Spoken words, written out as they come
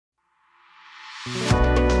Welcome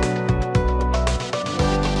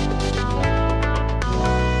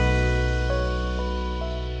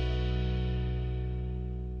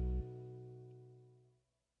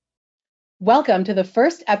to the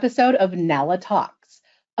first episode of NALA Talks,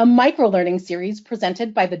 a microlearning series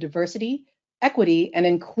presented by the Diversity, Equity, and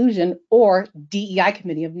Inclusion, or DEI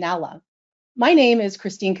Committee of NALA. My name is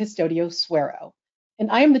Christine Custodio-Suero, and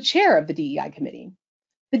I am the chair of the DEI Committee.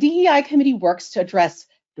 The DEI Committee works to address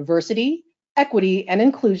diversity, equity, and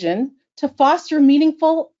inclusion to foster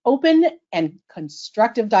meaningful, open, and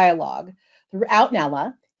constructive dialogue throughout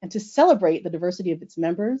NALA and to celebrate the diversity of its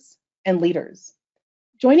members and leaders.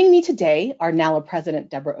 Joining me today are NALA President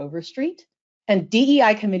Deborah Overstreet and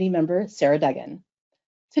DEI Committee member Sarah Duggan.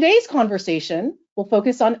 Today's conversation will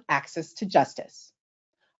focus on access to justice.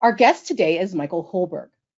 Our guest today is Michael Houlberg,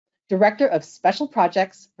 Director of Special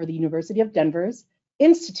Projects for the University of Denver's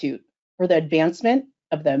Institute for the Advancement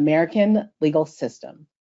of the American Legal System,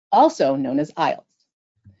 also known as IAALS.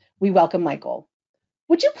 We welcome Michael.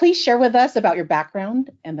 Would you please share with us about your background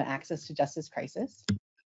and the access to justice crisis?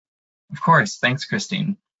 Of course, thanks,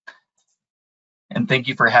 Christine. And thank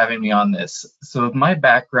you for having me on this. So with my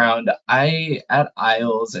background, at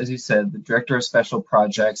IAALS, as you said, the Director of Special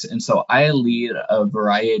Projects, and so I lead a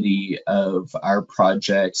variety of our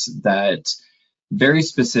projects that very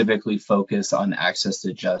specifically focus on access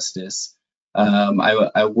to justice.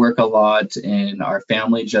 I work a lot in our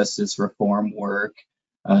family justice reform work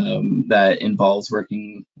that involves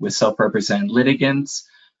working with self-represented litigants.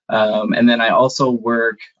 And then I also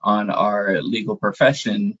work on our legal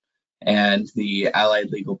profession and the Allied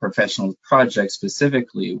Legal Professionals Project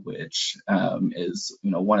specifically, which is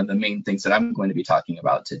one of the main things that I'm going to be talking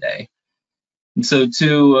about today. And so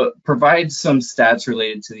to provide some stats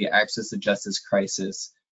related to the access to justice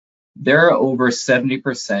crisis, there are over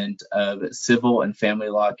 70% of civil and family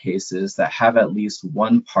law cases that have at least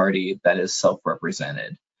one party that is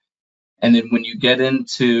self-represented. And then when you get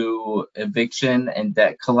into eviction and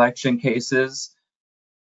debt collection cases,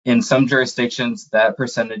 in some jurisdictions, that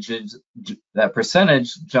percentage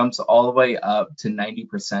jumps all the way up to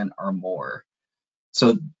 90% or more.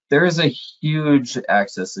 So there is a huge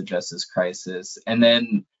access to justice crisis. And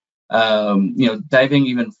then, diving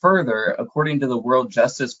even further, according to the World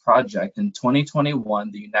Justice Project, in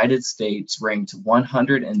 2021, the United States ranked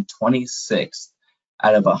 126th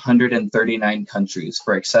out of 139 countries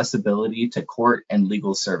for accessibility to court and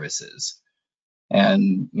legal services.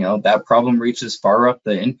 And, that problem reaches far up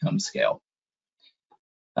the income scale.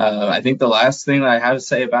 I think the last thing that I have to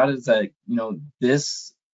say about it is that,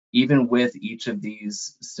 this, even with each of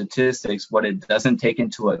these statistics, what it doesn't take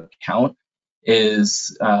into account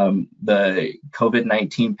is the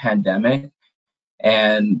COVID-19 pandemic,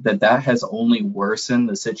 and that has only worsened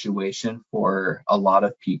the situation for a lot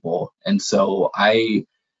of people. And so I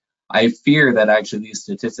fear that actually these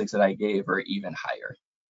statistics that I gave are even higher.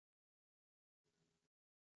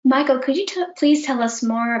 Michael, could you please tell us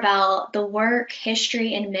more about the work,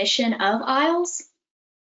 history, and mission of IAALS?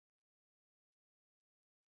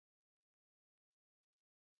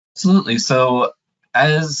 Absolutely. So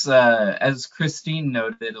as Christine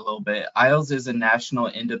noted a little bit, IAALS is a national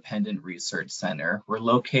independent research center. We're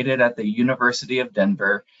located at the University of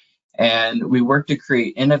Denver, and we work to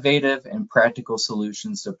create innovative and practical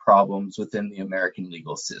solutions to problems within the American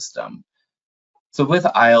legal system. So with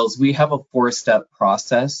IAALS, we have a 4-step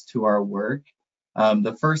process to our work.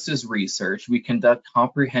 The first is research. We conduct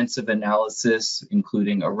comprehensive analysis,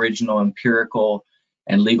 including original, empirical,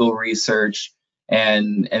 and legal research.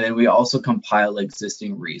 And then we also compile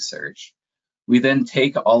existing research. We then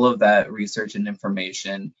take all of that research and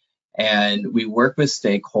information, and we work with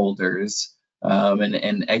stakeholders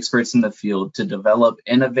and experts in the field to develop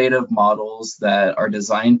innovative models that are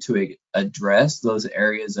designed to address those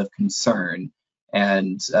areas of concern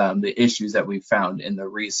and the issues that we found in the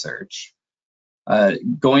research.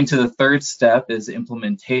 Going to the third step is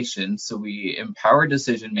implementation. So we empower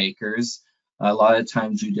decision makers, a lot of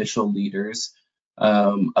times judicial leaders,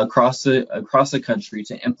 across the country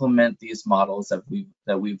to implement these models that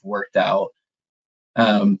we've worked out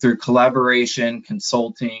through collaboration,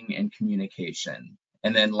 consulting, and communication.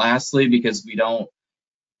 And then lastly, because we don't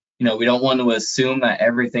want to assume that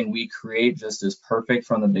everything we create just is perfect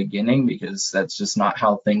from the beginning, because that's just not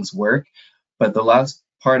how things work. But the last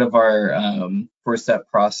part of our 4-step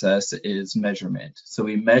process is measurement. So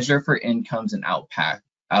we measure for incomes and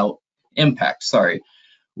impact.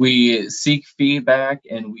 We seek feedback,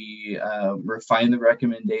 and we refine the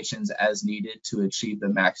recommendations as needed to achieve the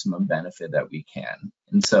maximum benefit that we can.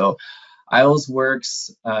 And so IAALS works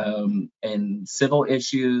in civil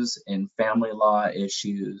issues, in family law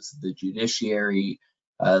issues, the judiciary,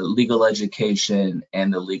 legal education,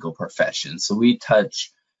 and the legal profession. So we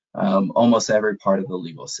touch almost every part of the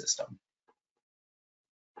legal system.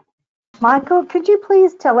 Michael, could you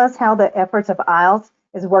please tell us how the efforts of IAALS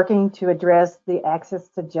is working to address the access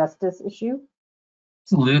to justice issue?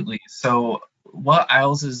 Absolutely. So what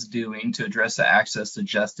IAALS is doing to address the access to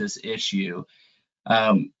justice issue,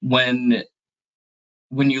 when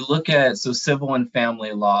you look at civil and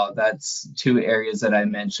family law, that's two areas that I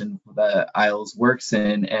mentioned that IAALS works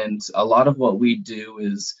in, and a lot of what we do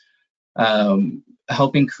is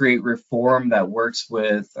helping create reform that works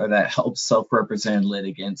with or that helps self-represented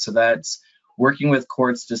litigants. So that's working with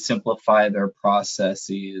courts to simplify their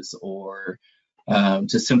processes or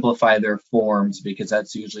to simplify their forms, because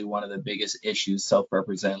that's usually one of the biggest issues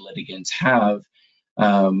self-represented litigants have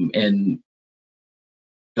in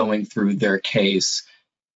going through their case.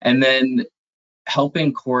 And then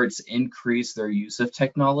helping courts increase their use of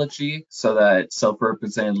technology so that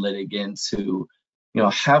self-represented litigants who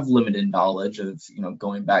have limited knowledge of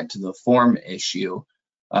going back to the form issue,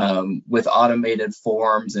 with automated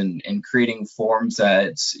forms and creating forms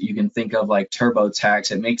that you can think of like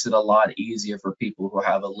TurboTax, it makes it a lot easier for people who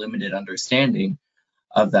have a limited understanding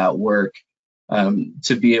of that work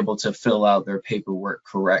to be able to fill out their paperwork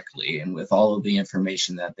correctly and with all of the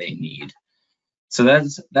information that they need. So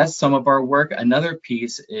that's some of our work. Another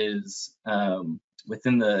piece is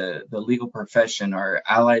within the legal profession, our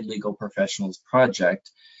Allied Legal Professionals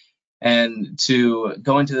Project. And to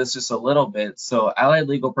go into this just a little bit, so Allied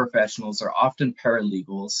Legal Professionals are often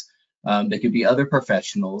paralegals. They could be other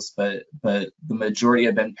professionals, but the majority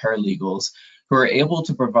have been paralegals who are able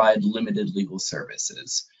to provide limited legal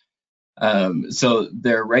services. So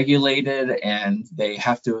they're regulated and they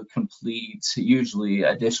have to complete usually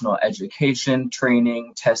additional education,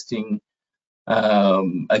 training, testing.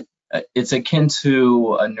 It's akin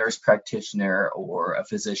to a nurse practitioner or a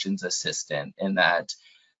physician's assistant in that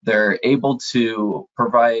they're able to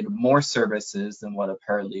provide more services than what a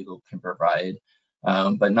paralegal can provide,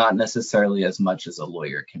 but not necessarily as much as a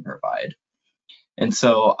lawyer can provide. And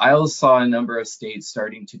so I also saw a number of states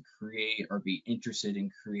starting to create or be interested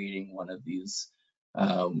in creating one of these,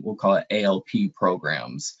 we'll call it ALP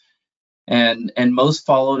programs. And most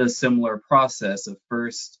followed a similar process of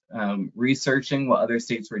first researching what other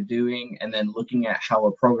states were doing and then looking at how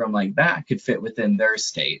a program like that could fit within their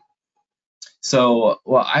state. So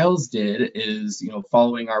what IAALS did is,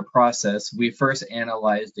 following our process, we first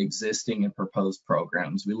analyzed existing and proposed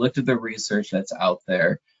programs. We looked at the research that's out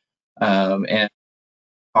there and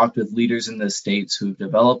talked with leaders in the states who've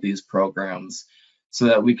developed these programs so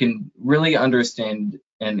that we can really understand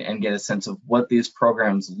and get a sense of what these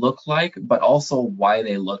programs look like, but also why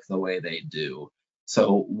they look the way they do.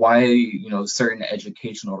 So why, certain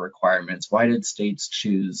educational requirements, why did states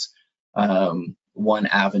choose one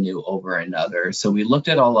avenue over another? So we looked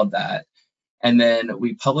at all of that. And then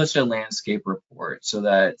we published a landscape report so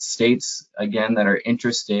that states, again, that are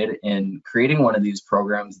interested in creating one of these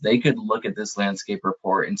programs, they could look at this landscape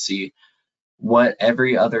report and see what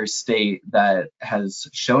every other state that has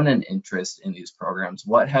shown an interest in these programs,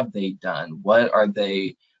 what have they done? What are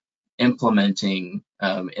they implementing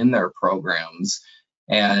in their programs?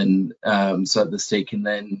 And so that the state can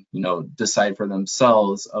then, decide for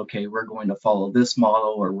themselves, okay, we're going to follow this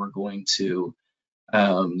model or we're going to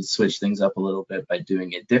switch things up a little bit by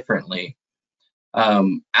doing it differently.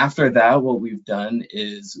 After that, what we've done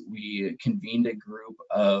is we convened a group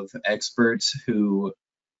of experts who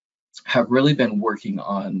have really been working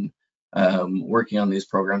on these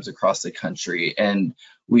programs across the country. And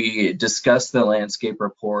we discussed the landscape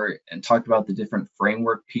report and talked about the different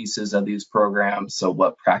framework pieces of these programs. So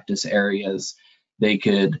what practice areas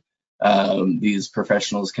these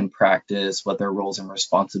professionals can practice, what their roles and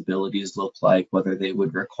responsibilities look like, whether they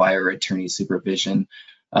would require attorney supervision,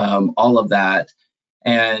 all of that,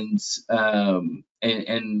 and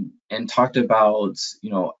talked about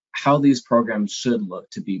how these programs should look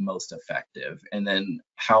to be most effective, and then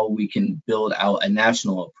how we can build out a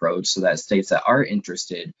national approach so that states that are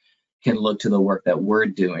interested can look to the work that we're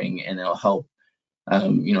doing, and it'll help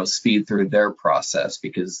speed through their process,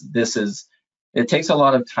 because it takes a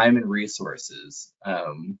lot of time and resources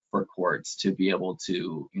for courts to be able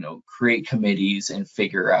to, create committees and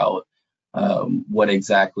figure out what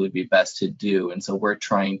exactly would be best to do. And so we're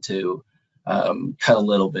trying to cut a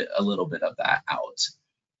little bit of that out.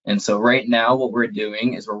 And so right now what we're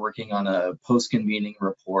doing is we're working on a post-convening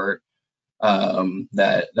report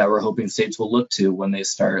that we're hoping states will look to when they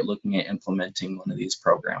start looking at implementing one of these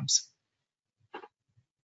programs.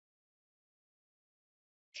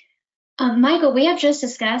 Michael, we have just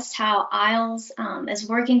discussed how IAALS is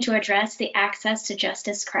working to address the access to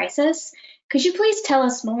justice crisis. Could you please tell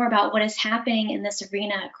us more about what is happening in this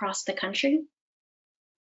arena across the country?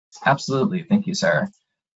 Absolutely. Thank you, Sarah.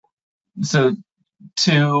 So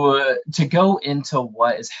to go into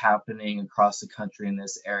what is happening across the country in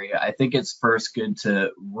this area, I think it's first good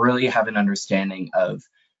to really have an understanding of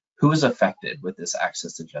who is affected with this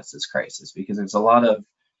access to justice crisis, because there's a lot of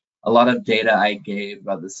data I gave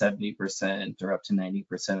about the 70% or up to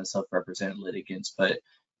 90% of self-represented litigants, but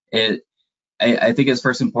I think it's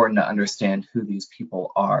first important to understand who these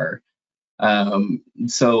people are.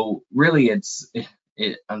 So really,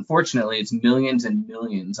 unfortunately, it's millions and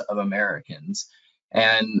millions of Americans,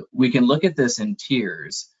 and we can look at this in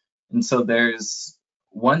tiers. And so there's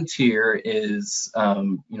one tier is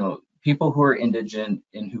people who are indigent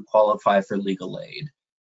and who qualify for legal aid.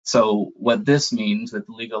 So what this means with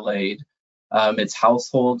legal aid, it's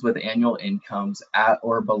households with annual incomes at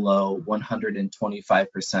or below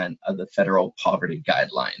 125% of the federal poverty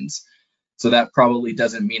guidelines. So that probably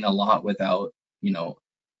doesn't mean a lot without knowing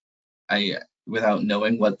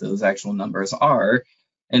what those actual numbers are.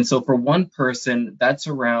 And so for one person, that's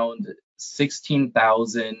around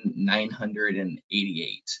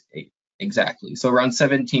 $16,988 exactly. So around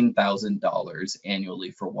 $17,000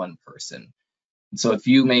 annually for one person. So if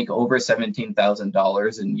you make over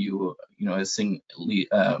 $17,000 and you're a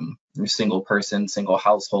single person, single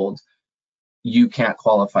household, you can't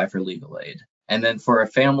qualify for legal aid. And then for a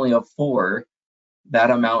family of four,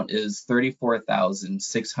 that amount is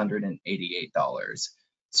 $34,688.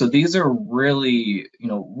 So these are really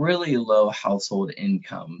low household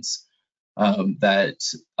incomes that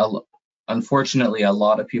unfortunately a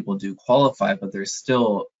lot of people do qualify, but there's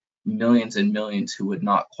still millions and millions who would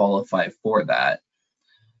not qualify for that.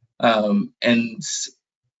 And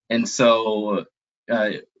so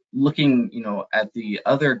looking at the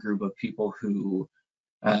other group of people who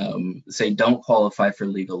say don't qualify for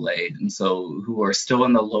legal aid, and so who are still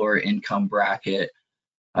in the lower income bracket,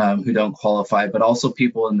 who don't qualify, but also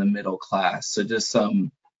people in the middle class. So just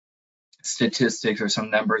some statistics or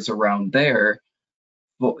some numbers around there.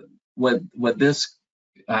 What this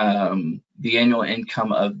the annual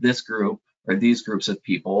income of this group or these groups of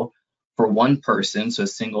people for one person, so a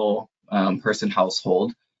single person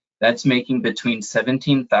household, that's making between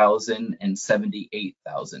 $17,000 and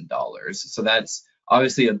 $78,000. So that's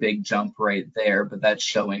obviously a big jump right there, but that's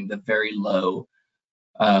showing the very low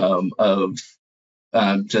of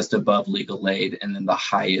just above legal aid, and then the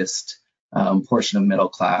highest portion of middle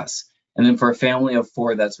class. And then for a family of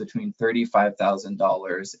four, that's between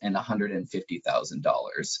 $35,000 and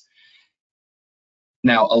 $150,000.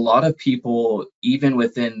 Now, a lot of people, even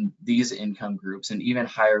within these income groups and even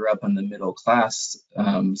higher up on the middle class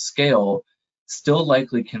scale, still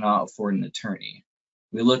likely cannot afford an attorney.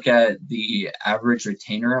 We look at the average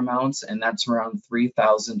retainer amounts, and that's around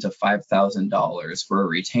 $3,000 to $5,000 for a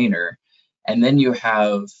retainer. And then you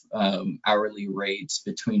have hourly rates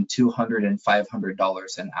between $200 and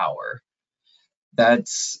 $500 an hour.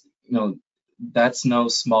 That's no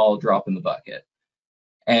small drop in the bucket.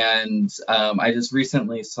 And I just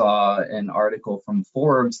recently saw an article from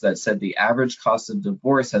Forbes that said the average cost of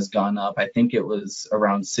divorce has gone up. I think it was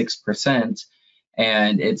around 6%,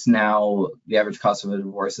 and it's now the average cost of a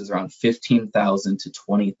divorce is around $15,000 to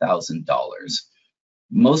 $20,000.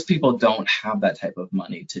 Most people don't have that type of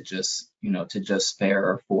money to just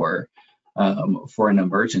spare for an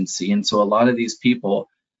emergency, and so a lot of these people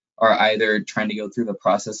are either trying to go through the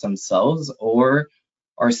process themselves or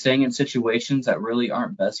are staying in situations that really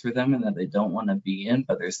aren't best for them and that they don't want to be in,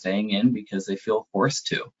 but they're staying in because they feel forced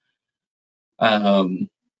to.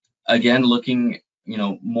 Again, looking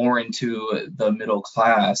more into the middle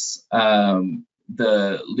class,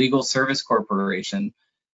 the Legal Service Corporation,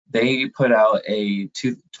 they put out a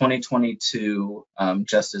 2022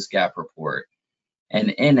 Justice Gap report.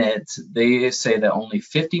 And in it, they say that only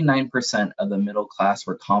 59% of the middle class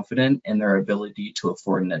were confident in their ability to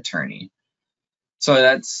afford an attorney. So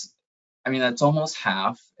that's almost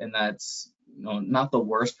half, and that's not the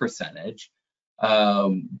worst percentage.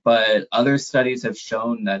 But other studies have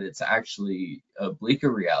shown that it's actually a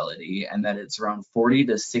bleaker reality, and that it's around 40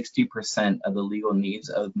 to 60% of the legal needs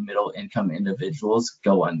of middle income individuals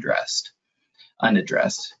go unaddressed. And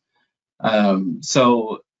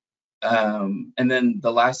then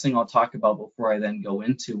the last thing I'll talk about before I then go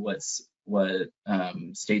into what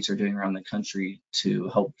states are doing around the country to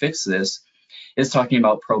help fix this is talking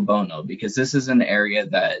about pro bono, because this is an area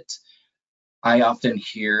that I often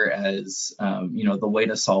hear as the way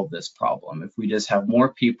to solve this problem. If we just have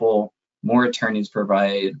more people, more attorneys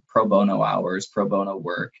provide pro bono hours, pro bono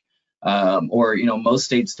work, or most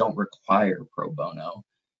states don't require pro bono.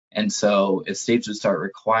 And so if states would start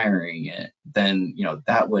requiring it, then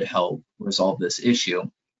that would help resolve this issue.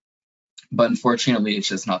 But unfortunately, it's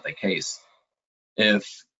just not the case.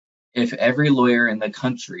 If every lawyer in the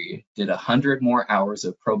country did 100 more hours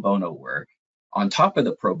of pro bono work on top of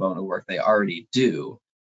the pro bono work they already do,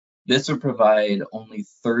 this would provide only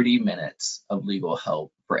 30 minutes of legal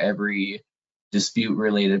help for every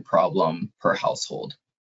dispute-related problem per household.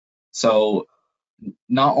 So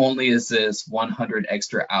not only is this 100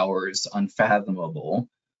 extra hours unfathomable,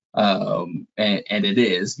 and it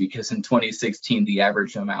is, because in 2016, the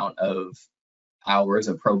average amount of hours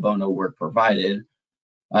of pro bono work provided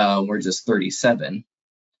were just 37.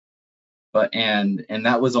 And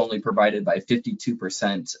that was only provided by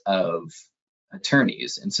 52% of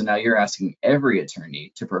attorneys. And so now you're asking every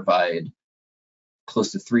attorney to provide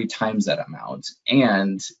close to 3 times that amount.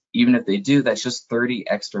 And even if they do, that's just 30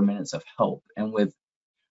 extra minutes of help. And with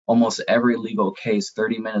almost every legal case,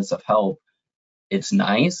 30 minutes of help, it's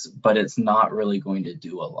nice, but it's not really going to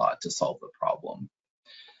do a lot to solve the problem.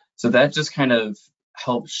 So that just kind of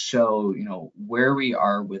helps show, where we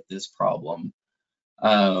are with this problem.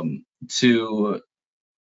 To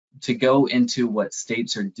go into what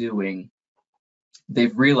states are doing,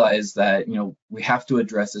 they've realized that, we have to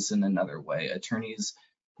address this in another way. Attorneys,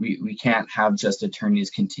 we can't have just attorneys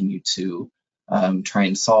continue to try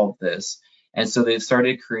and solve this. And so they've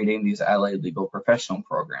started creating these allied legal professional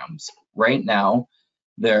programs. Right now,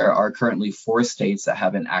 there are currently 4 states that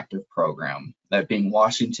have an active program, that being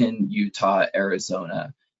Washington, Utah,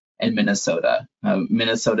 Arizona, and Minnesota.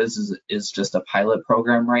 Minnesota's is just a pilot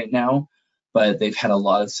program right now, but they've had a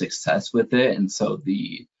lot of success with it. And so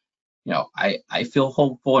I feel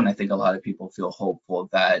hopeful, and I think a lot of people feel hopeful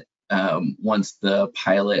that once the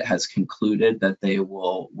pilot has concluded, that they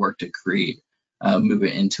will work to move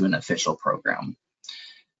it into an official program.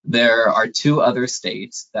 There are 2 other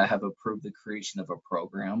states that have approved the creation of a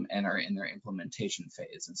program and are in their implementation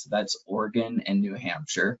phase. And so that's Oregon and New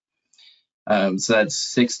Hampshire. So that's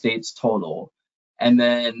 6 states total. And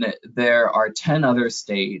then there are 10 other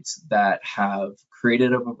states that have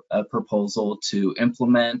created a proposal to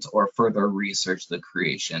implement or further research the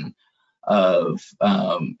creation of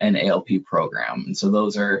an ALP program. And so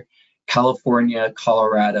those are California,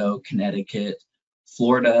 Colorado, Connecticut,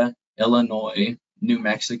 Florida, Illinois, New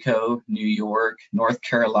Mexico, New York, North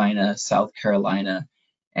Carolina, South Carolina,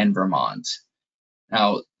 and Vermont.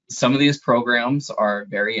 Now, some of these programs are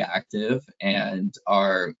very active and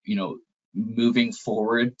are, moving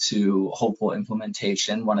forward to hopeful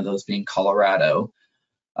implementation, one of those being Colorado.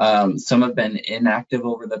 Some have been inactive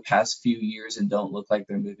over the past few years and don't look like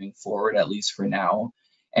they're moving forward, at least for now.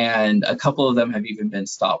 And a couple of them have even been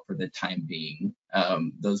stopped for the time being,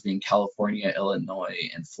 those being California, Illinois,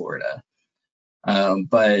 and Florida.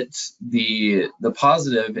 But the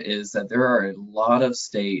positive is that there are a lot of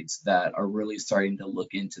states that are really starting to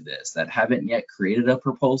look into this, that haven't yet created a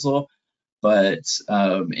proposal, but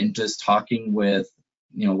in just talking with,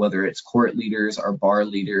 whether it's court leaders or bar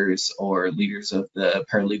leaders or leaders of the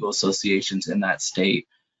paralegal associations in that state,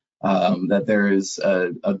 that there is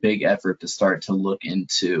a big effort to start to look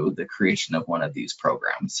into the creation of one of these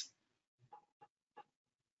programs.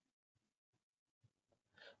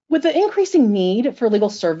 With the increasing need for legal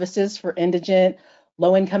services for indigent,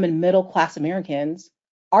 low-income, and middle-class Americans,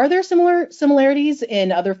 are there similarities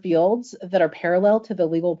in other fields that are parallel to the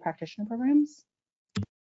legal practitioner programs?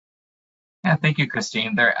 Yeah, thank you,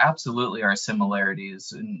 Christine. There absolutely are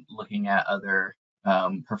similarities in looking at other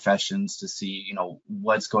professions to see,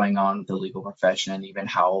 what's going on with the legal profession and even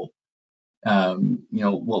how,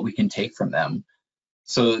 what we can take from them.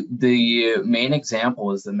 So the main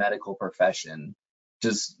example is the medical profession.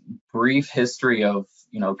 Just brief history of,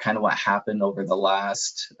 kind of what happened over the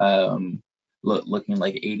last, looking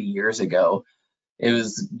like 80 years ago. It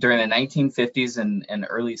was during the 1950s and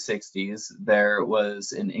early 60s, there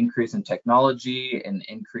was an increase in technology, an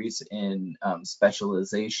increase in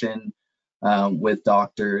specialization with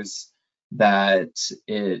doctors, that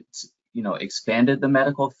it, expanded the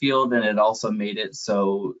medical field, and it also made it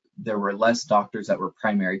so there were less doctors that were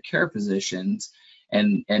primary care physicians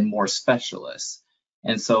and more specialists.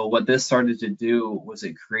 And so what this started to do was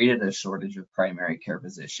it created a shortage of primary care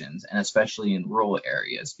physicians, and especially in rural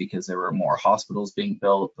areas, because there were more hospitals being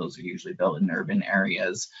built. Those are usually built in urban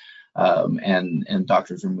areas, and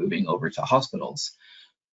doctors were moving over to hospitals.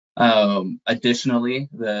 Additionally,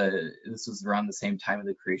 this was around the same time of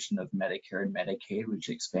the creation of Medicare and Medicaid, which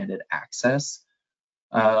expanded access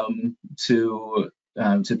to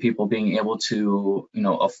people being able to,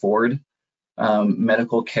 afford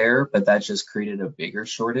medical care, but that just created a bigger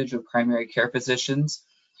shortage of primary care physicians.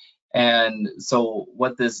 And so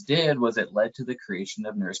what this did was it led to the creation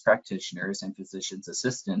of nurse practitioners and physician's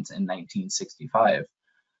assistants in 1965.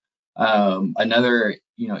 Another,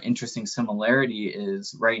 interesting similarity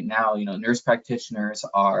is right now, there are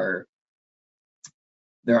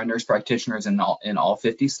nurse practitioners in all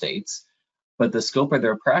 50 states, but the scope of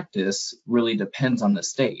their practice really depends on the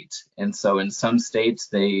state. And so in some states,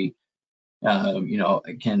 they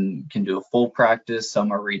can do a full practice,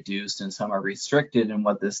 some are reduced and some are restricted. And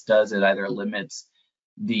what this does, it either limits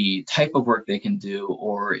the type of work they can do,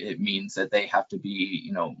 or it means that they have to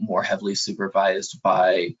be, more heavily supervised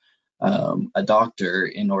by a doctor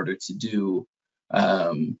in order to do,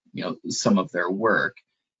 some of their work.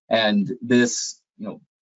 And this,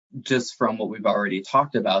 just from what we've already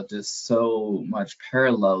talked about, just so much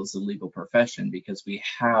parallels the legal profession, because we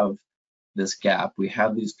have this gap. We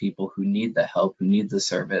have these people who need the help, who need the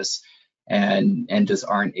service, and just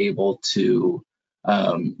aren't able to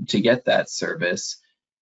get that service.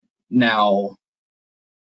 Now,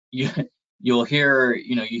 you'll hear,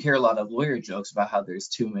 you hear a lot of lawyer jokes about how there's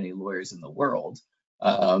too many lawyers in the world.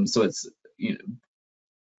 So it's,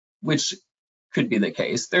 which could be the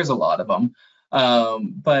case. There's a lot of them.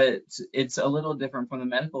 But it's a little different from the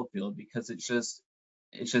medical field, because it's just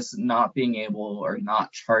not being able or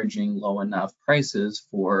not charging low enough prices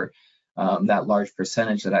for that large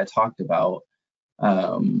percentage that I talked about,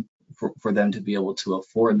 for them to be able to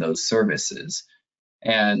afford those services.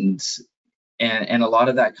 And a lot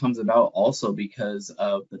of that comes about also because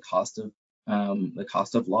of the cost of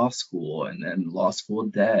law school and then law school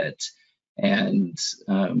debt, and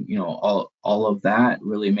all of that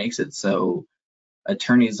really makes it so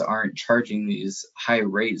attorneys aren't charging these high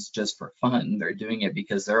rates just for fun. They're doing it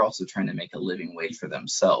because they're also trying to make a living wage for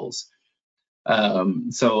themselves.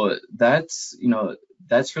 So that's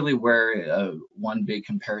really where one big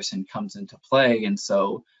comparison comes into play. And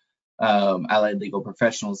so allied legal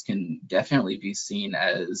professionals can definitely be seen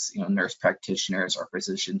as nurse practitioners or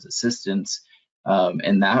physician's assistants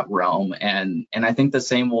in that realm. And I think the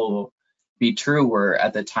same will be true where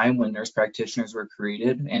at the time when nurse practitioners were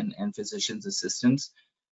created and physician's assistants,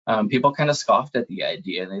 people kind of scoffed at the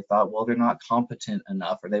idea, and they thought, well, they're not competent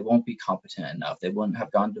enough, or they won't be competent enough. They wouldn't have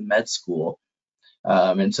gone to med school.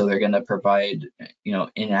 And so they're going to provide,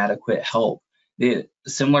 inadequate help.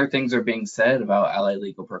 Similar things are being said about allied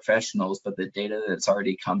legal professionals, but the data that's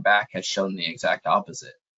already come back has shown the exact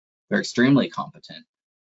opposite. They're extremely competent.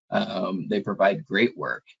 They provide great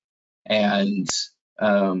work. And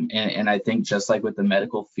I think just like with the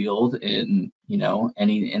medical field, in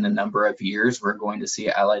a number of years, we're going to see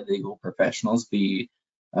allied legal professionals be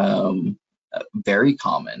very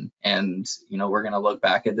common. And we're going to look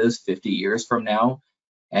back at this 50 years from now,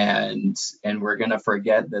 and we're going to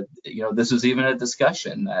forget that this was even a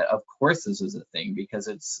discussion. That of course this is a thing, because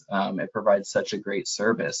it provides such a great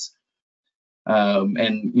service.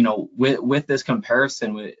 And with this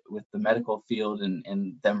comparison with the medical field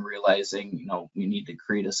and them realizing we need to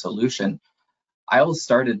create a solution, IAALS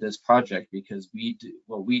started this project because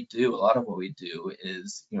a lot of what we do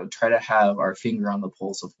is try to have our finger on the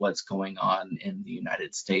pulse of what's going on in the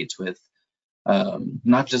United States with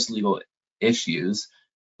not just legal issues,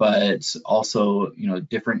 but also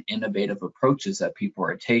different innovative approaches that people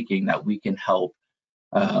are taking that we can help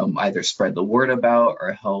either spread the word about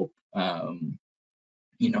or help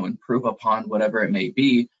improve upon, whatever it may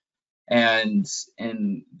be. And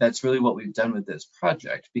that's really what we've done with this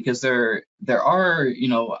project, because there are,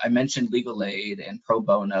 I mentioned legal aid and pro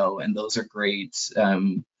bono, and those are great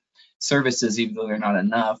services, even though they're not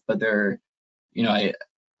enough. But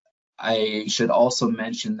I should also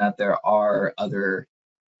mention that there are other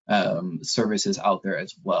services out there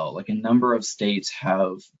as well. Like a number of states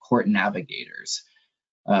have court navigators.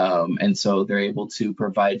 And so they're able to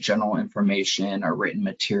provide general information or written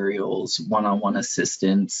materials, one-on-one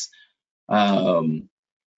assistance in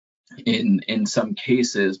some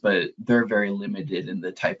cases, but they're very limited in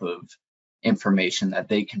the type of information that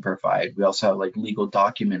they can provide. We also have like legal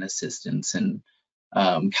document assistance in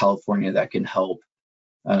California that can help.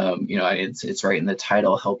 It's right in the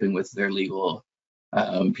title, helping with their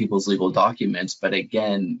people's legal documents, but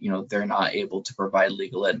again, they're not able to provide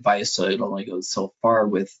legal advice, so it only goes so far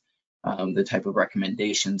with the type of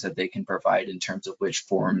recommendations that they can provide in terms of which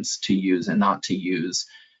forms to use and not to use.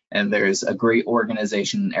 And there's a great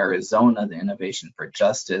organization in Arizona, the Innovation for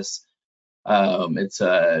Justice. It's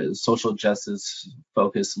a social justice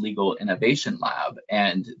focused legal innovation lab,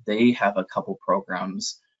 and they have a couple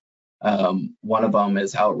programs. One of them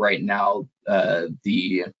is out right now,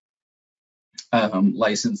 the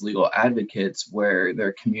licensed legal advocates where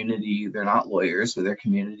they're not lawyers, but they're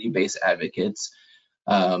community-based advocates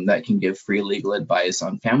that can give free legal advice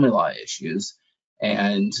on family law issues.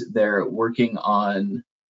 And they're working on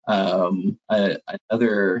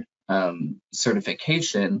another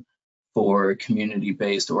certification for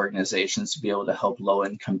community-based organizations to be able to help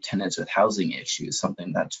low-income tenants with housing issues,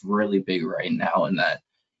 something that's really big right now, and that,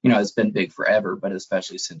 has been big forever, but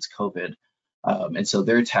especially since COVID. And so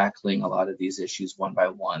they're tackling a lot of these issues one by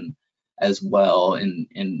one as well,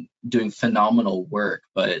 and doing phenomenal work.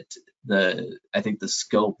 But I think the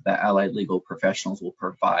scope that allied legal professionals will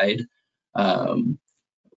provide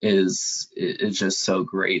is just so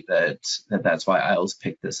great that's why IAALS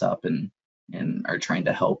picked this up and are trying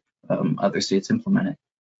to help other states implement it.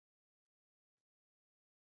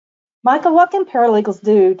 Michael, what can paralegals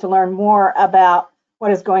do to learn more about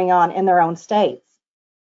what is going on in their own states?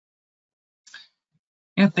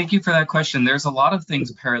 Yeah, thank you for that question. There's a lot of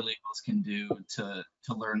things paralegals can do to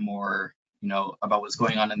learn more, about what's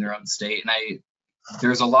going on in their own state. And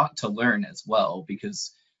there's a lot to learn as well,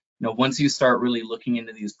 because, once you start really looking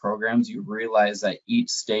into these programs, you realize that each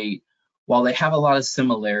state, while they have a lot of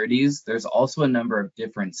similarities, there's also a number of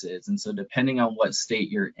differences. And so depending on what state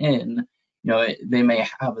you're in, they may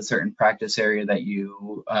have a certain practice area that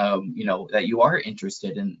that you are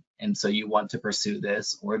interested in, and so you want to pursue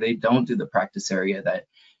this, or they don't do the practice area that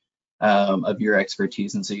of your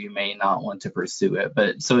expertise, and so you may not want to pursue it.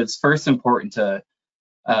 But so it's first important to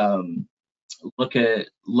look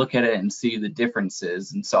at it and see the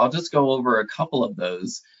differences. And so I'll just go over a couple of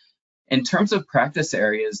those. In terms of practice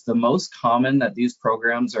areas, the most common that these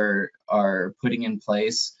programs are putting in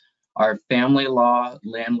place are family law,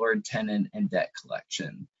 landlord, tenant, and debt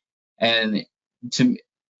collection. And to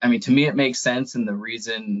me, it makes sense. And the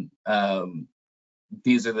reason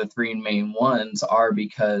these are the three main ones are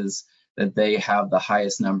because that they have the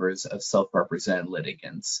highest numbers of self-represented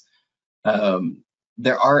litigants.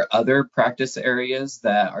 There are other practice areas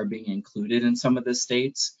that are being included in some of the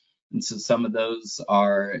states. And so some of those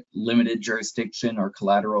are limited jurisdiction or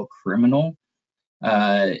collateral criminal.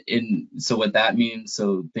 So what that means,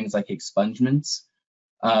 so things like expungements,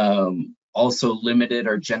 also limited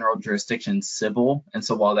or general jurisdiction civil. And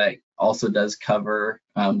so while that also does cover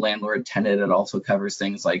landlord tenant, it also covers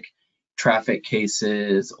things like traffic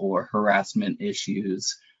cases or harassment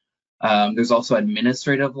issues. There's also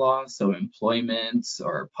administrative law, so employment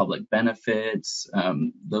or public benefits,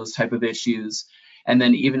 those type of issues, and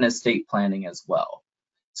then even estate planning as well.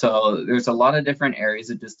 So there's a lot of different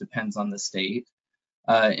areas. It just depends on the state.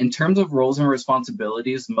 In terms of roles and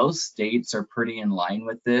responsibilities, most states are pretty in line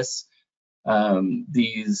with this.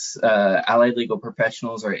 These allied legal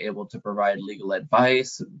professionals are able to provide legal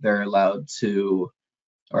advice. They're able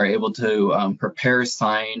to prepare,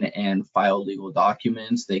 sign, and file legal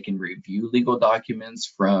documents. They can review legal documents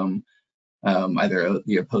from either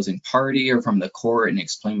the opposing party or from the court and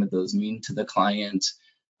explain what those mean to the client.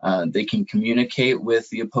 They can communicate with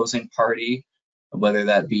the opposing party, whether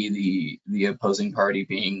that be the opposing party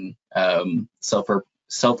being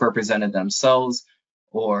self-represented themselves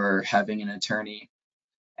or having an attorney.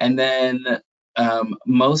 And then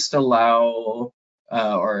most allow,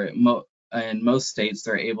 in most states,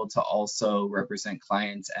 they're able to also represent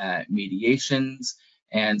clients at mediations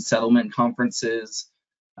and settlement conferences,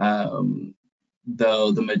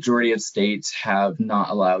 though the majority of states have not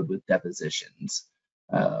allowed with depositions,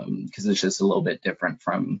 because it's just a little bit different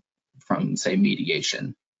from say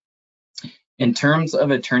mediation. In terms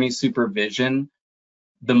of attorney supervision,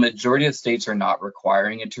 the majority of states are not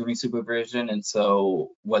requiring attorney supervision. And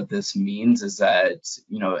so what this means is that,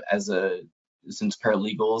 since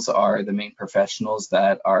paralegals are the main professionals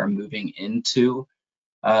that are moving into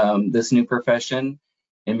this new profession,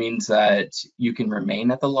 it means that you can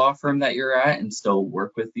remain at the law firm that you're at and still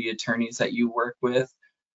work with the attorneys that you work with.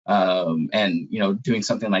 And doing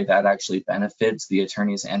something like that actually benefits the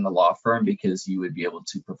attorneys and the law firm, because you would be able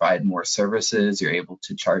to provide more services, you're able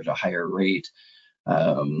to charge a higher rate,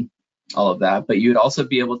 all of that. But you'd also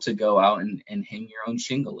be able to go out and hang your own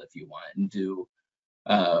shingle if you want, and do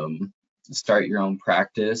start your own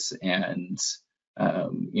practice, and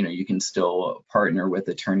you can still partner with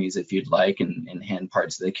attorneys if you'd like, and hand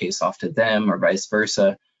parts of the case off to them, or vice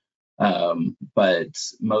versa. But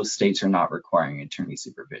most states are not requiring attorney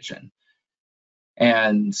supervision.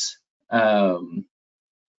 And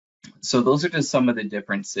so those are just some of the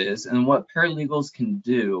differences, and what paralegals can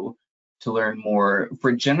do to learn more.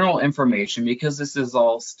 For general information, because this is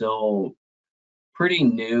all still pretty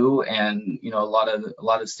new, and a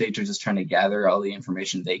lot of states are just trying to gather all the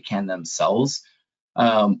information they can themselves.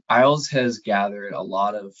 IAALS has gathered a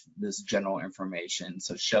lot of this general information,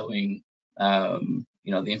 so showing the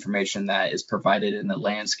information that is provided in the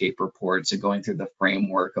landscape report, so going through the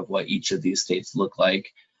framework of what each of these states look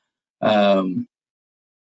like.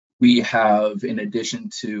 We have, in addition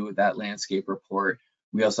to that landscape report,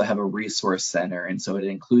 we also have a resource center, and so it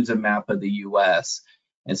includes a map of the US.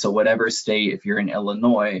 And so whatever state, if you're in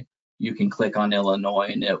Illinois, you can click on Illinois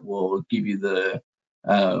and it will give you the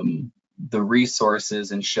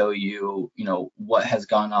resources and show you, what has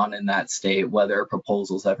gone on in that state, whether a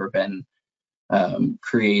proposal's ever been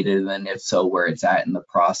created, and if so, where it's at in the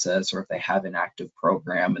process, or if they have an active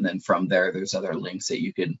program. And then from there, there's other links that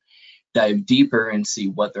you can dive deeper and see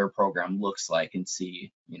what their program looks like, and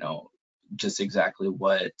see, just exactly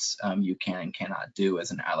what you can and cannot do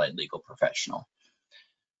as an allied legal professional.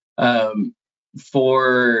 To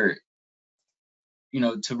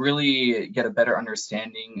really get a better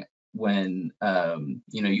understanding, when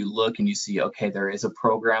you look and you see, okay, there is a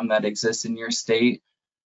program that exists in your state,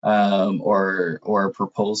 or a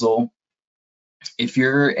proposal. If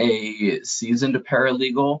you're a seasoned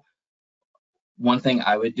paralegal, one thing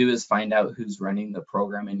I would do is find out who's running the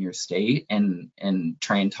program in your state and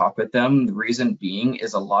try and talk with them. The reason being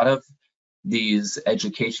is a lot of these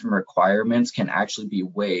education requirements can actually be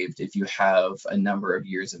waived if you have a number of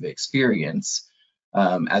years of experience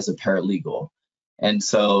as a paralegal. And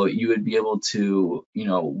so you would be able to,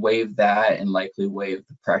 waive that, and likely waive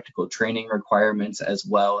the practical training requirements as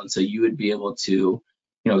well. And so you would be able to,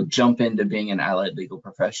 jump into being an allied legal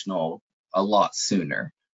professional a lot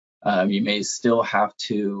sooner. You may still have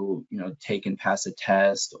to, take and pass a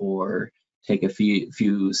test or take a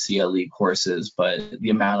few CLE courses, but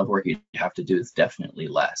the amount of work you have to do is definitely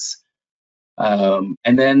less. And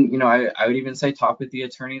then, I would even say talk with the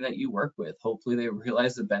attorney that you work with. Hopefully they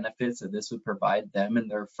realize the benefits that this would provide them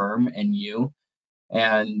and their firm and you,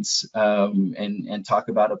 and talk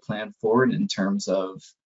about a plan forward in terms of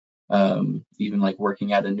even like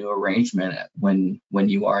working out a new arrangement when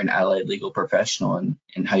you are an allied legal professional,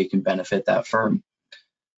 and how you can benefit that firm.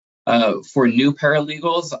 For new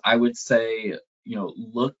paralegals, I would say,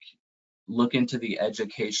 look into the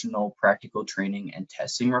educational, practical training and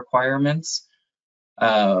testing requirements.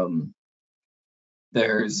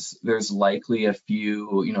 There's likely a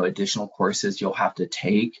few, additional courses you'll have to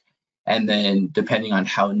take. And then depending on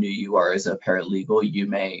how new you are as a paralegal, you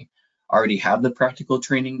may already have the practical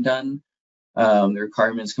training done, the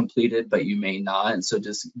requirements completed, but you may not. And so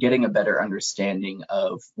just getting a better understanding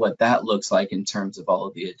of what that looks like in terms of all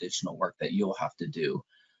of the additional work that you'll have to do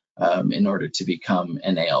in order to become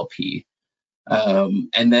an ALP.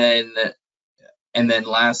 And then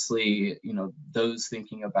lastly, those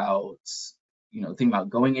thinking about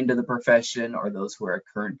going into the profession, or those who are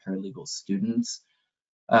current paralegal students,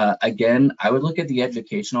 again, I would look at the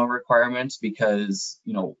educational requirements, because,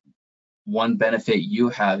 one benefit you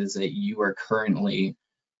have is that you are currently,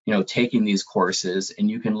 taking these courses,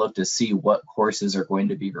 and you can look to see what courses are going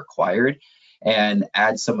to be required and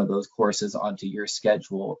add some of those courses onto your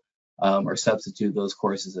schedule, or substitute those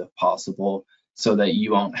courses if possible, so that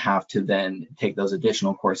you won't have to then take those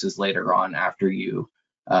additional courses later on after you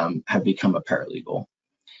have become a paralegal.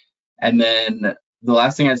 And then the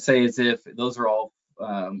last thing I'd say is, if those are all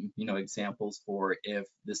examples for if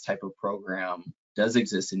this type of program does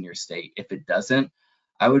exist in your state. If it doesn't,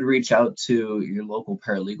 I would reach out to your local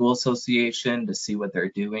paralegal association to see what they're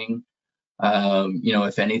doing.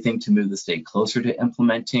 If anything, to move the state closer to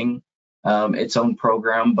implementing its own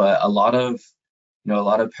program. But a lot of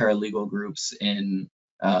paralegal groups in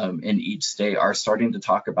each state are starting to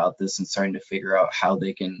talk about this and starting to figure out how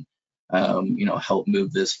they can help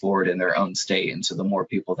move this forward in their own state. And so the more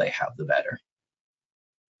people they have, the better.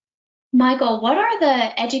 Michael, what are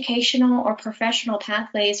the educational or professional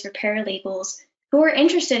pathways for paralegals who are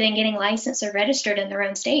interested in getting licensed or registered in their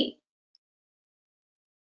own state?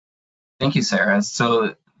 Thank you, Sarah.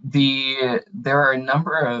 So there are a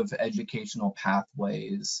number of educational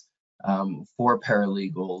pathways for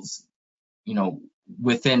paralegals,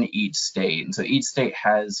 within each state. And so each state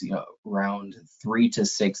has, around 3 to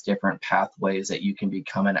 6 different pathways that you can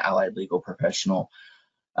become an allied legal professional.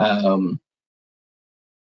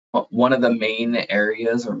 One of the main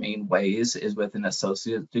areas or main ways is with an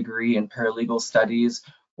associate degree in paralegal studies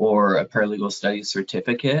or a paralegal studies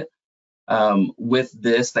certificate. With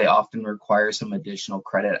this, they often require some additional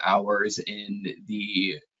credit hours in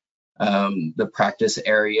the practice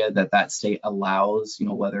area that state allows,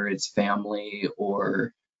 whether it's family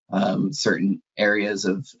or certain areas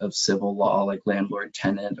of civil law like landlord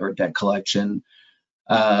tenant or debt collection.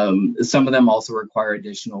 Some of them also require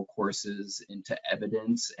additional courses into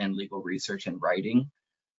evidence and legal research and writing.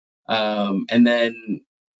 And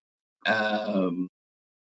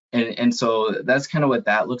so that's kind of what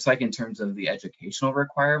that looks like in terms of the educational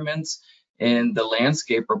requirements. In the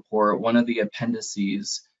landscape report, one of the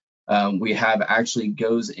appendices we have actually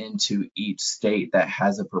goes into each state that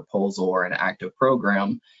has a proposal or an active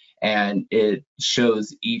program, and it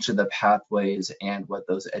shows each of the pathways and what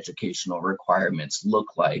those educational requirements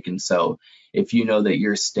look like. And so if you know that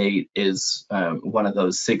your state is one of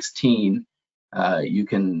those 16, you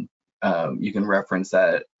can reference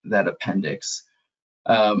that appendix.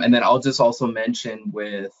 And then I'll just also mention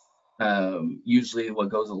with usually what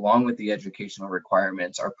goes along with the educational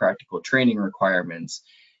requirements are practical training requirements.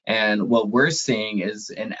 And what we're seeing is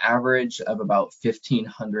an average of about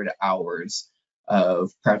 1,500 hours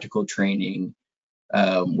of practical training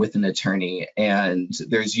with an attorney. And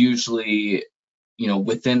there's usually,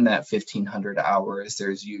 within that 1,500 hours,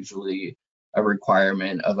 there's usually a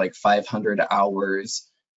requirement of like 500 hours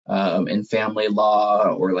in family law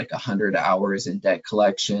or like 100 hours in debt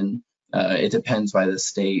collection. It depends by the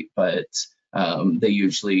state, but they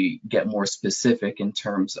usually get more specific in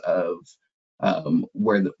terms of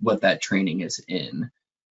what that training is in.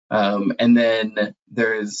 And then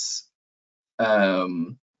there's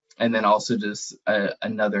and then also just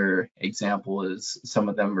another example is some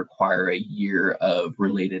of them require a year of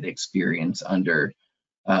related experience under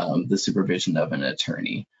the supervision of an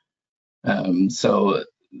attorney. So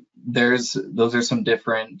those are some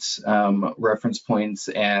different reference points.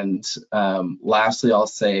 And lastly, I'll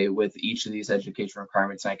say with each of these education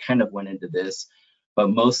requirements, and I kind of went into this,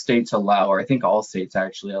 but most states allow, or I think all states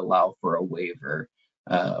actually allow for a waiver,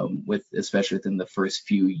 especially within the first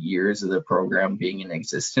few years of the program being in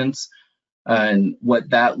existence. And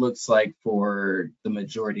what that looks like for the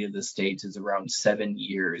majority of the states is around 7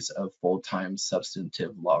 years of full-time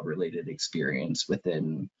substantive law-related experience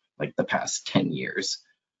within like the past 10 years.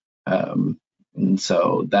 And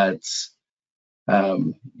so that's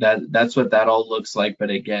what that all looks like. But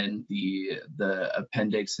again, the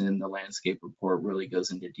appendix in the landscape report really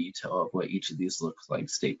goes into detail of what each of these looks like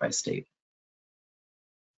state by state.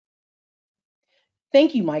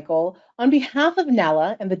 Thank you, Michael. On behalf of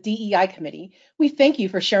NALA and the DEI Committee, we thank you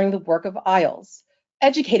for sharing the work of IAALS,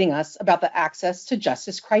 educating us about the access to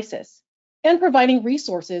justice crisis, and providing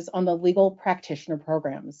resources on the legal practitioner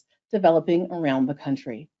programs developing around the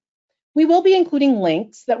country. We will be including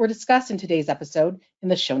links that were discussed in today's episode in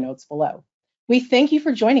the show notes below. We thank you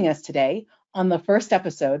for joining us today on the first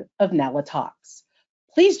episode of NALA Talks.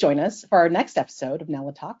 Please join us for our next episode of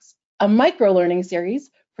NALA Talks, a microlearning series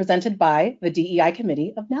presented by the DEI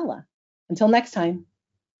Committee of NALA. Until next time.